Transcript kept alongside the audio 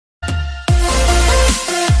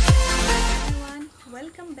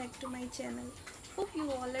welcome back to my channel. Hope you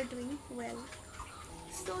all are doing well.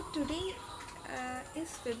 So today is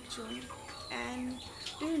 5th June, and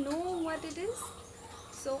do you know what it is?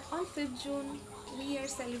 So on 5th June we are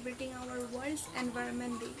celebrating our World's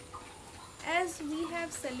Environment Day. As we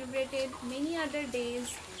have celebrated many other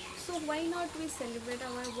days, so why not we celebrate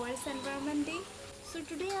our World's Environment Day? So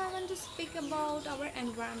today I want to speak about our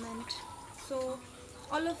environment. So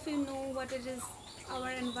all of you know what it is,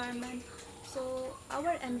 our environment. So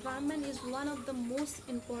our environment is one of the most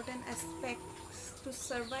important aspects to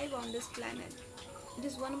survive on this planet. It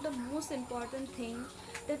is one of the most important things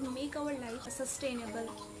that make our life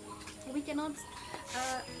sustainable. We cannot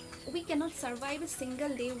uh, we cannot survive a single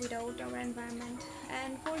day without our environment.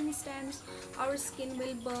 And for instance, our skin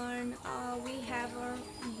will burn, we have our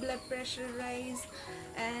blood pressure rise,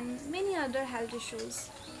 and many other health issues.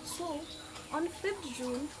 So on 5th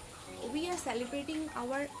June we are celebrating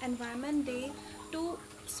our environment day to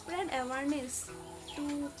spread awareness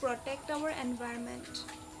to protect our environment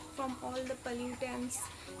from all the pollutants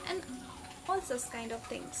and all such kind of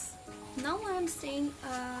things. Now I am staying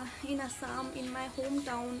in Assam, in my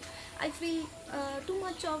hometown. I feel too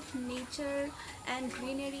much of nature and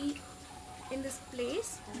greenery in this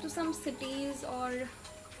place. To some cities or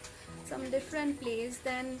some different place,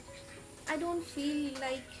 then I don't feel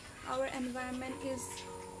like our environment is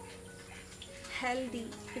healthy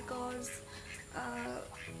uh,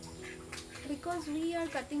 because we are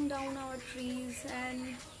cutting down our trees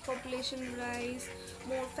and population rise,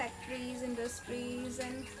 more factories, industries,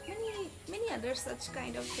 and many other such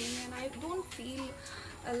kind of thing. And I don't feel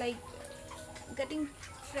like getting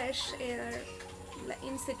fresh air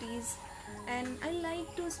in cities, and I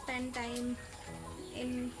like to spend time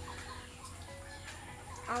in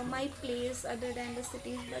my place other than the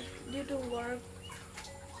cities, but due to work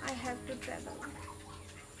I have to travel.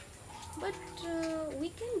 But we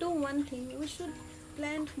can do one thing. We should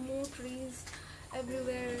plant more trees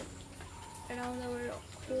everywhere around our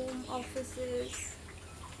home, offices.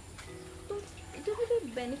 So it will be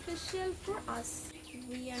beneficial for us.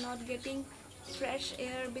 We are not getting fresh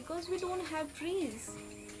air because we don't have trees.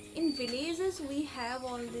 In villages we have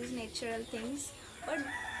all these natural things, but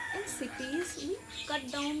in cities we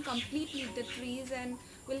cut down completely the trees and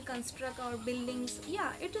will construct our buildings.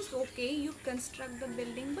 Yeah, it is okay, you construct the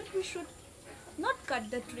building, but we should not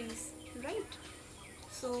cut the trees, right?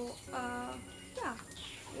 So yeah,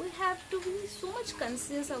 we have to be so much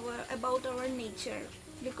conscious about our nature,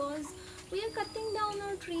 because we are cutting down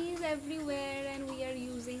our trees everywhere and we are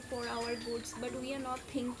using for our goods, but we are not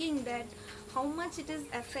thinking that how much it is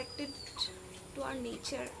affected to our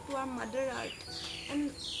nature, to our mother earth,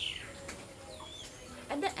 and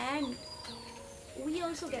at the end we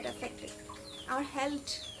also get affected. Our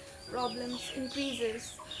health problems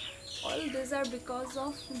increases. All these are because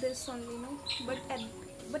of this only, no?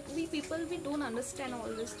 But we people, we don't understand all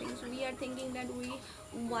these things. We are thinking that we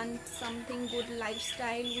want something good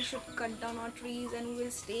lifestyle, we should cut down our trees and we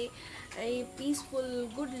will stay a peaceful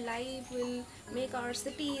good life, will make our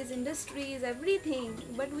cities, industries, everything.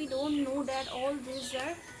 But we don't know that all these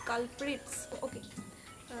are culprits. Okay,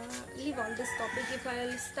 leave all this topic. If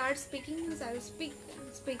I'll start speaking, means I'll speak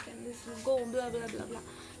and this will go blah blah blah blah.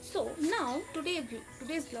 So now today's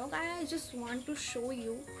vlog, I just want to show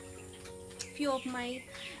you few of my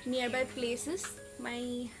nearby places,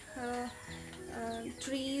 my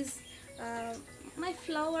trees, my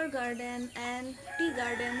flower garden and tea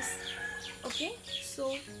gardens. Okay,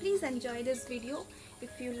 so please enjoy this video.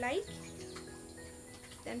 If you like,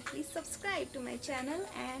 then please subscribe to my channel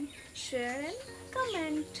and share and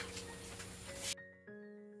comment.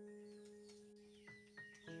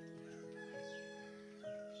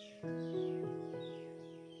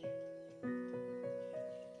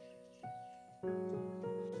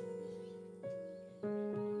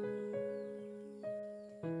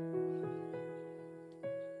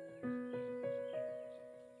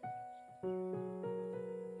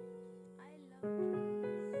 I love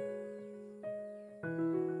trees.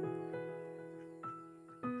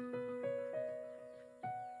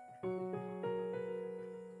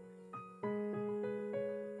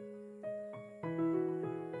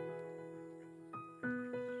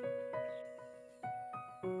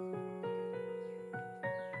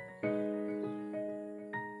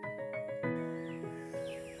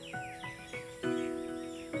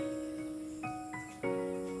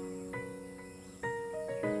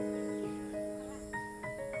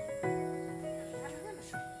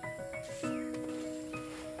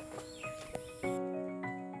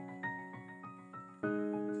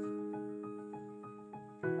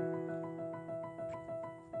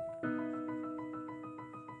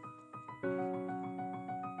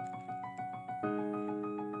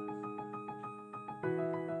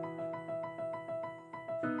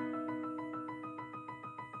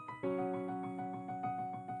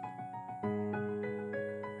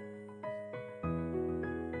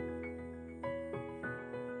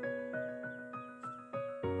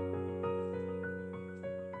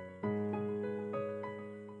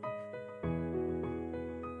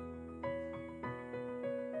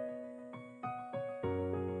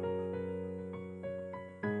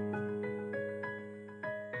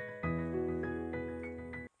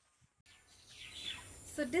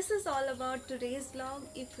 So this is all about today's vlog.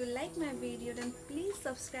 If you like my video, then please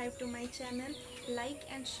subscribe to my channel, like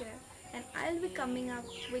and share. And I'll be coming up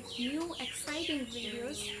with new exciting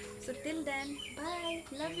videos. So till then, bye.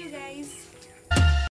 Love you guys.